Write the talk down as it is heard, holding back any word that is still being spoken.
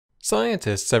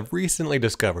Scientists have recently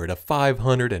discovered a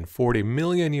 540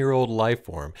 million year old life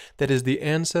form that is the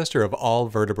ancestor of all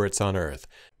vertebrates on Earth.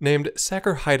 Named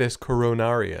Saccorhytus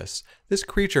coronarius, this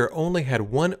creature only had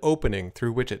one opening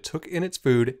through which it took in its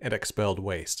food and expelled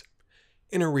waste.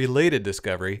 In a related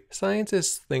discovery,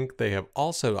 scientists think they have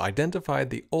also identified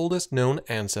the oldest known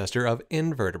ancestor of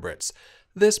invertebrates.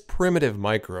 This primitive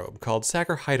microbe, called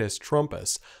Saccorhytus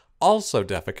trumpus, also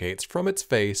defecates from its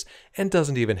face and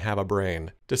doesn't even have a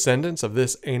brain. Descendants of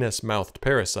this anus-mouthed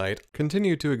parasite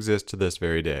continue to exist to this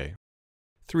very day.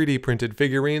 3D printed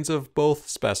figurines of both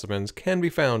specimens can be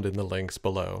found in the links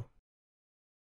below.